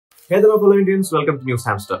Hey there, fellow Indians, welcome to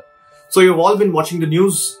NewsHamster. So you've all been watching the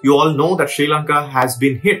news. You all know that Sri Lanka has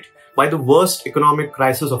been hit by the worst economic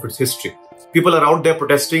crisis of its history. People are out there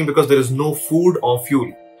protesting because there is no food or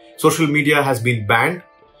fuel. Social media has been banned.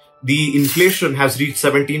 The inflation has reached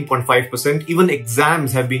 17.5%. Even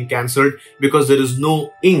exams have been cancelled because there is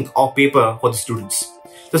no ink or paper for the students.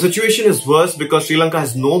 The situation is worse because Sri Lanka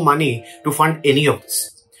has no money to fund any of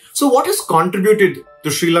this. So what has contributed to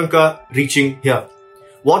Sri Lanka reaching here?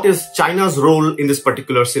 What is China's role in this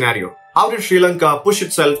particular scenario? How did Sri Lanka push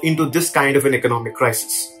itself into this kind of an economic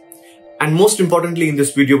crisis? And most importantly, in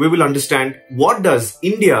this video, we will understand what does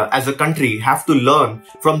India as a country have to learn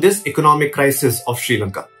from this economic crisis of Sri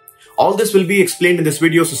Lanka. All this will be explained in this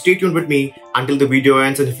video, so stay tuned with me until the video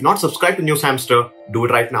ends. And if you're not subscribed to NewsHamster, do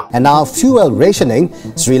it right now. And now fuel rationing,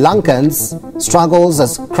 Sri Lankans struggles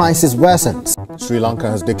as crisis worsens. Sri Lanka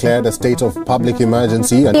has declared a state of public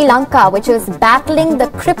emergency. Sri Lanka, which is battling the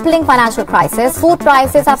crippling financial crisis, food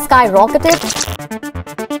prices have skyrocketed.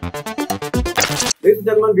 Ladies and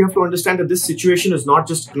gentlemen, we have to understand that this situation is not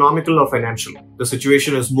just economical or financial. The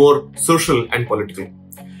situation is more social and political.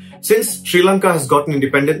 Since Sri Lanka has gotten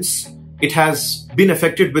independence, it has been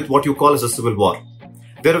affected with what you call as a civil war.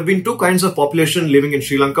 There have been two kinds of population living in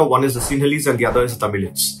Sri Lanka. One is the Sinhalese and the other is the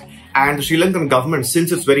Tamilians. And the Sri Lankan government,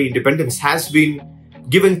 since its very independence, has been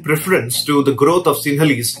giving preference to the growth of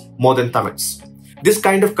Sinhalese more than Tamils. This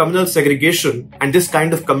kind of communal segregation and this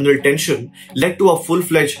kind of communal tension led to a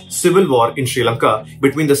full-fledged civil war in Sri Lanka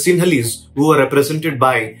between the Sinhalese, who were represented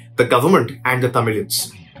by the government, and the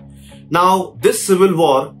Tamilians. Now, this civil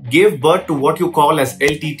war gave birth to what you call as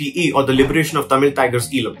LTTE, or the Liberation of Tamil Tigers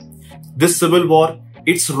Eelam. This civil war,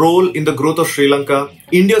 its role in the growth of Sri Lanka,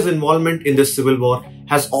 India's involvement in this civil war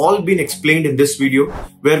has all been explained in this video,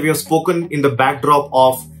 where we have spoken in the backdrop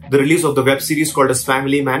of the release of the web series called as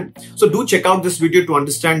Family Man. So do check out this video to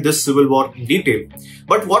understand this civil war in detail.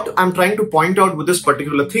 But what I'm trying to point out with this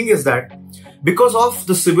particular thing is that because of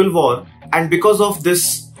the civil war and because of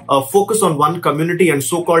this focus on one community and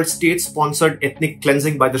so-called state-sponsored ethnic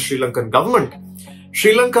cleansing by the Sri Lankan government,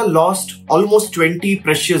 Sri Lanka lost almost 20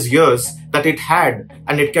 precious years that it had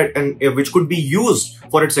and which could be used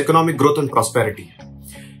for its economic growth and prosperity.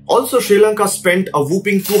 Also, Sri Lanka spent a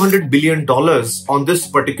whooping $200 billion on this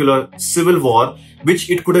particular civil war, which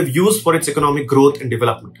it could have used for its economic growth and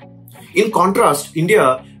development. In contrast,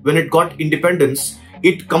 India, when it got independence,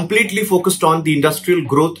 it completely focused on the industrial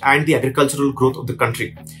growth and the agricultural growth of the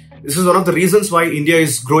country. This is one of the reasons why India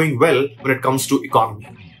is growing well when it comes to economy.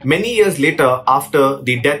 Many years later, after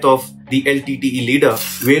the death of the LTTE leader,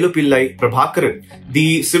 Velu Pillai Prabhakaran,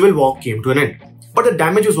 the civil war came to an end. But the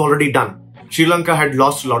damage was already done. Sri Lanka had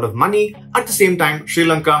lost a lot of money. At the same time, Sri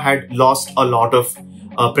Lanka had lost a lot of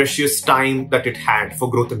precious time that it had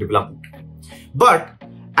for growth and development. But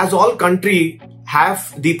as all countries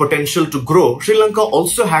have the potential to grow, Sri Lanka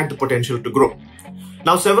also had the potential to grow.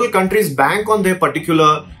 Now, several countries bank on their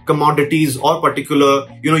particular commodities or particular,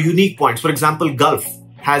 unique points. For example, Gulf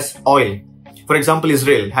has oil. For example,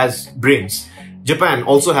 Israel has brains. Japan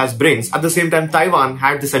also has brains. At the same time, Taiwan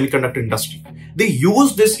had the semiconductor industry. They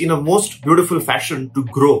used this in a most beautiful fashion to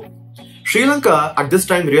grow. Sri Lanka at this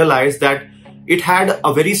time realized that it had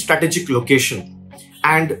a very strategic location.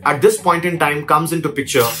 And at this point in time comes into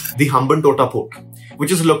picture the Hambantota port,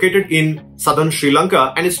 which is located in southern Sri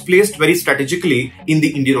Lanka and is placed very strategically in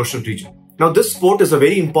the Indian Ocean region. Now, this port is a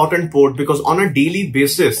very important port because on a daily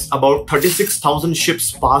basis, about 36,000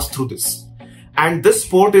 ships pass through this. And this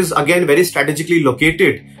port is again very strategically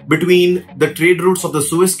located between the trade routes of the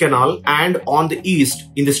Suez Canal and on the east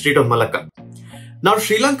in the Strait of Malacca. Now,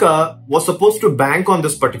 Sri Lanka was supposed to bank on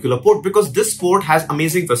this particular port because this port has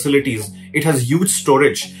amazing facilities. It has huge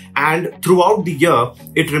storage and throughout the year,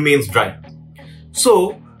 it remains dry.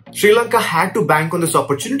 So, Sri Lanka had to bank on this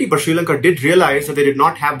opportunity, but Sri Lanka did realize that they did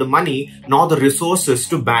not have the money nor the resources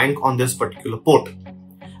to bank on this particular port.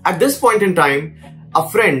 At this point in time, a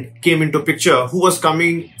friend came into picture who was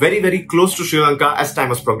coming very, very close to Sri Lanka as time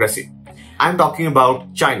was progressing. I'm talking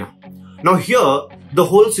about China. Now here, the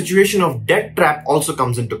whole situation of debt trap also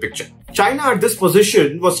comes into picture. China at this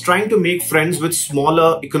position was trying to make friends with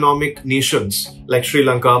smaller economic nations like Sri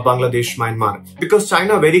Lanka, Bangladesh, Myanmar, because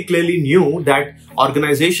China very clearly knew that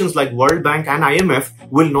organizations like World Bank and IMF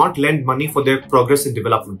will not lend money for their progress in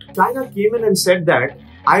development. China came in and said that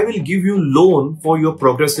I will give you loan for your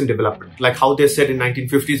progress in development. Like how they said in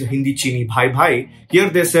 1950s, Hindi Chini Bhai Bhai. Here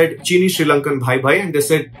they said Chini Sri Lankan Bhai Bhai, and they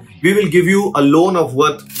said we will give you a loan of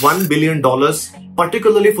worth $1 billion,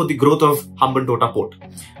 particularly for the growth of Hambantota port.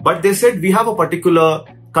 But they said we have a particular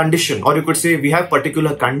condition, or you could say we have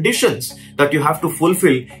particular conditions that you have to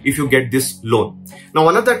fulfill if you get this loan. Now,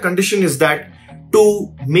 one of that condition is that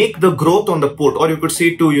to make the growth on the port, or you could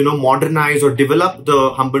say to, modernize or develop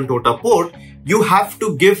the Hambantota port, you have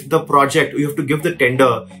to give the project, you have to give the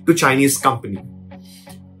tender to Chinese company.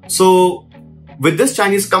 So with this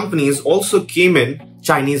Chinese companies also came in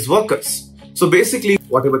Chinese workers. So basically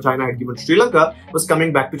whatever China had given Sri Lanka was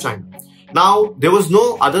coming back to China. Now there was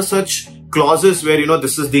no other such clauses where,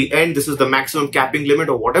 this is the end, this is the maximum capping limit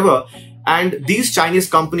or whatever. And these Chinese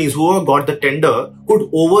companies who got the tender could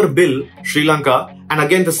overbill Sri Lanka, and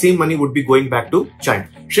again the same money would be going back to China.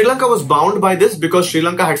 Sri Lanka was bound by this because Sri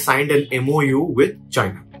Lanka had signed an MOU with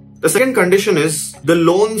China. The second condition is the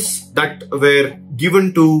loans that were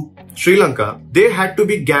given to Sri Lanka, they had to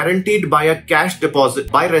be guaranteed by a cash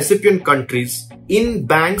deposit by recipient countries in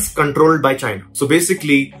banks controlled by China. So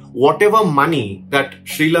basically, whatever money that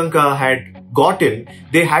Sri Lanka had gotten,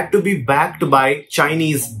 they had to be backed by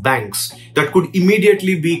Chinese banks that could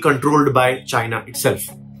immediately be controlled by China itself.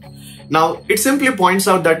 Now, it simply points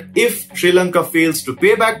out that if Sri Lanka fails to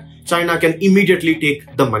pay back, China can immediately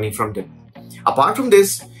take the money from them. Apart from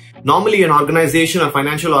this, normally an organization, a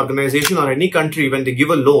financial organization or any country, when they give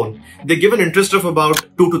a loan, they give an interest of about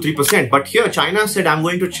 2 to 3%. But here China said, I'm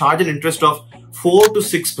going to charge an interest of 4 to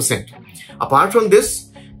 6%. Apart from this,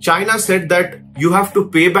 China said that you have to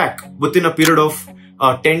pay back within a period of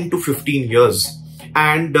 10 to 15 years.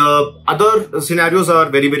 And other scenarios are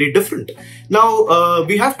very, very different. Now,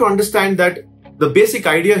 we have to understand that the basic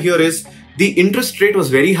idea here is the interest rate was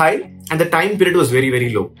very high and the time period was very, very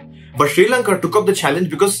low. But Sri Lanka took up the challenge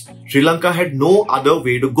because Sri Lanka had no other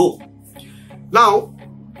way to go. Now,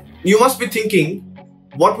 you must be thinking,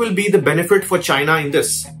 what will be the benefit for China in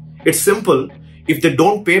this? It's simple. If they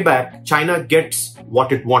don't pay back, China gets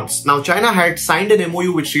what it wants. Now, China had signed an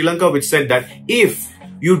MOU with Sri Lanka which said that if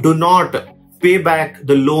you do not pay back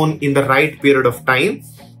the loan in the right period of time,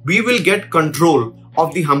 we will get control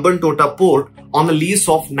of the Hambantota port on a lease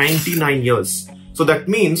of 99 years. So that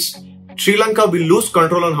means Sri Lanka will lose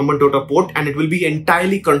control on Hambantota port and it will be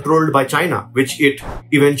entirely controlled by China, which it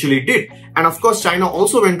eventually did. And of course, China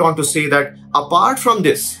also went on to say that apart from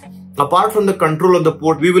this, apart from the control of the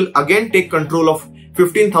port, we will again take control of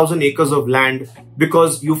 15,000 acres of land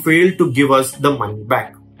because you failed to give us the money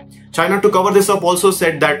back. China, to cover this up, also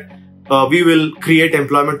said that we will create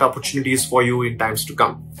employment opportunities for you in times to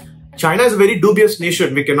come. China is a very dubious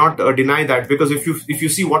nation. We cannot deny that, because if you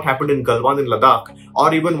see what happened in Galwan in Ladakh,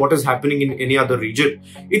 or even what is happening in any other region,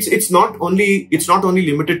 it's not only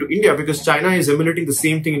limited to India, because China is emulating the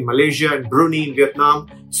same thing in Malaysia and Brunei, in Vietnam,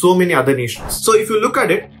 so many other nations. So if you look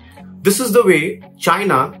at it, this is the way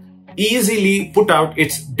China easily put out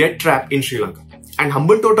its debt trap in Sri Lanka. And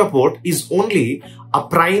Hambantota port is only a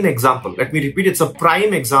prime example. Let me repeat, it's a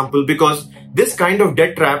prime example, because this kind of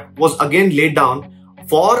debt trap was again laid down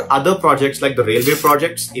for other projects like the railway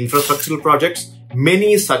projects, infrastructural projects,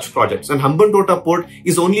 many such projects. And Hambantota port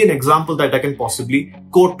is only an example that I can possibly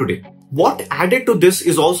quote today. What added to this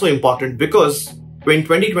is also important, because in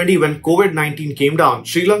 2020, when COVID-19 came down,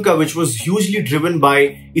 Sri Lanka, which was hugely driven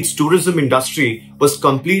by its tourism industry, was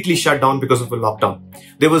completely shut down because of a lockdown.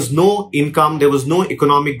 There was no income, there was no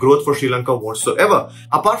economic growth for Sri Lanka whatsoever.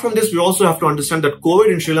 Apart from this, we also have to understand that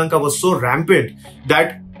COVID in Sri Lanka was so rampant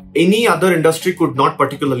that any other industry could not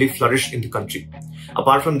particularly flourish in the country.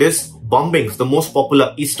 Apart from this, bombings, the most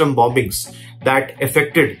popular Eastern bombings that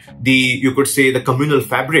affected you could say, the communal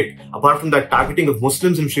fabric. Apart from that, targeting of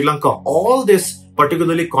Muslims in Sri Lanka, all this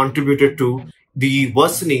particularly contributed to the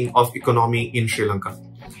worsening of economy in Sri Lanka.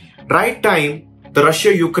 Right time, the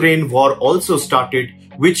Russia-Ukraine war also started,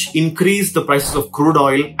 which increased the prices of crude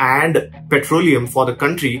oil and petroleum for the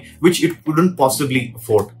country, which it couldn't possibly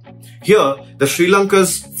afford. Here, the Sri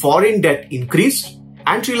Lanka's foreign debt increased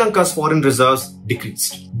and Sri Lanka's foreign reserves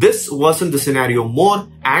decreased. This worsened the scenario more,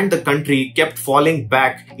 and the country kept falling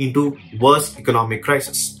back into worse economic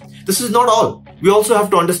crisis. This is not all. We also have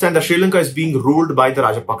to understand that Sri Lanka is being ruled by the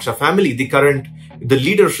Rajapaksa family. The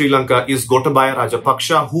leader of Sri Lanka is Gotabaya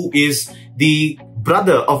Rajapaksa, who is the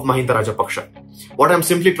brother of Mahinda Rajapaksa. What I'm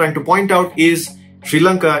simply trying to point out is Sri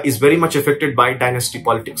Lanka is very much affected by dynasty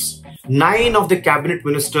politics. 9 of the cabinet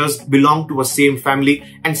ministers belong to a same family,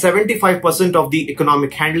 and 75% of the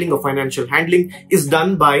economic handling or financial handling is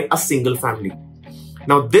done by a single family.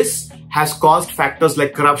 Now, this has caused factors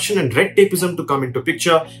like corruption and red tapeism to come into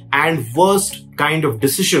picture, and worst kind of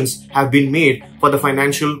decisions have been made for the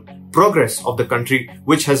financial progress of the country,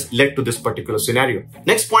 which has led to this particular scenario.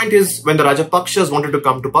 Next point is, when the Rajapaksas wanted to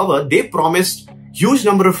come to power, they promised huge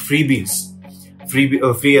number of freebies.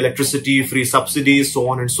 Free electricity, free subsidies, so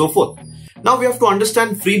on and so forth. Now we have to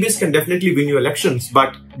understand freebies can definitely win you elections,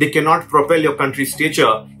 but they cannot propel your country's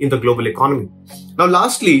stature in the global economy. Now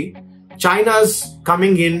lastly, China's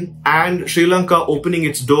coming in and Sri Lanka opening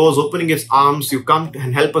its doors, opening its arms, you come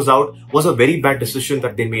and help us out, was a very bad decision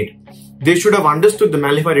that they made. They should have understood the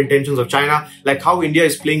malignant intentions of China, like how India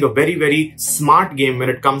is playing a very, very smart game when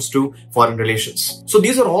it comes to foreign relations. So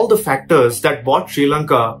these are all the factors that brought Sri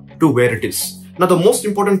Lanka to where it is. Now, the most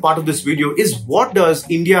important part of this video is what does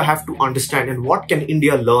India have to understand and what can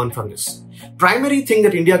India learn from this? Primary thing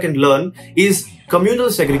that India can learn is communal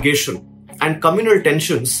segregation and communal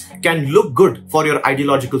tensions can look good for your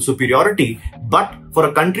ideological superiority, but for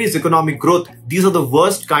a country's economic growth, these are the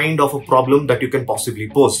worst kind of a problem that you can possibly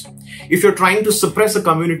pose. If you're trying to suppress a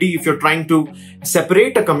community, if you're trying to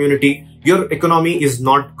separate a community, your economy is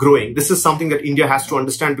not growing. This is something that India has to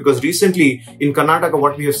understand, because recently in Karnataka,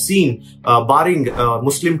 what we have seen, barring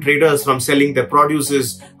Muslim traders from selling their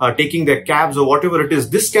produces, taking their cabs or whatever it is,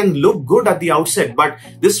 this can look good at the outset, but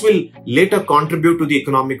this will later contribute to the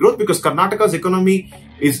economic growth, because Karnataka's economy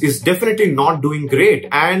is definitely not doing great.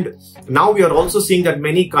 And now we are also seeing that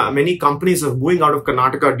many companies are moving out of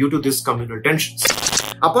Karnataka due to this communal tensions.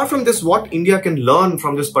 Apart from this, what India can learn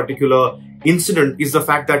from this particular incident is the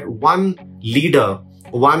fact that one leader,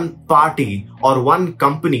 one party or one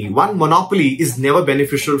company, one monopoly is never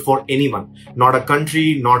beneficial for anyone. Not a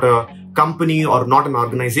country, not a company or not an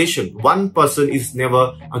organization. One person is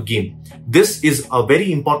never a game. This is a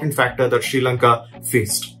very important factor that Sri Lanka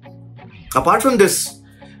faced. Apart from this,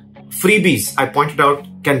 freebies, I pointed out,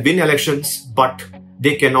 can win elections, but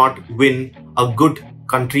they cannot win a good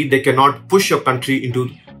country. They cannot push your country into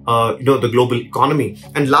the global economy.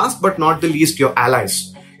 And last but not the least, your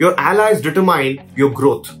allies. Your allies determine your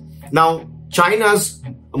growth. Now, China's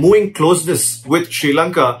moving closeness with Sri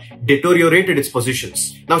Lanka deteriorated its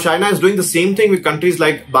positions. Now, China is doing the same thing with countries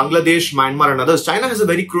like Bangladesh, Myanmar and others. China has a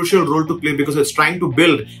very crucial role to play because it's trying to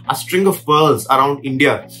build a string of pearls around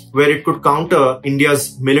India where it could counter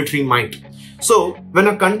India's military might. So when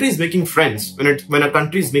a country is making friends, when a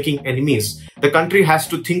country is making enemies, the country has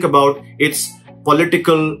to think about its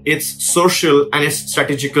political, its social and its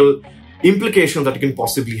strategical implications that it can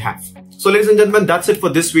possibly have. So ladies and gentlemen, that's it for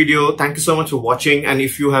this video. Thank you so much for watching. And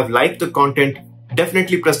if you have liked the content,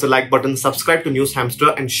 definitely press the like button, subscribe to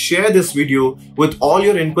NewsHamster and share this video with all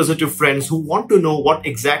your inquisitive friends who want to know what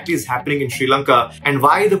exactly is happening in Sri Lanka and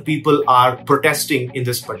why the people are protesting in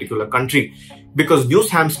this particular country. Because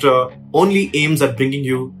NewsHamster only aims at bringing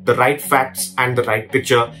you the right facts and the right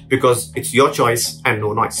picture, because it's your choice and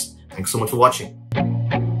no noise. Thanks so much for watching.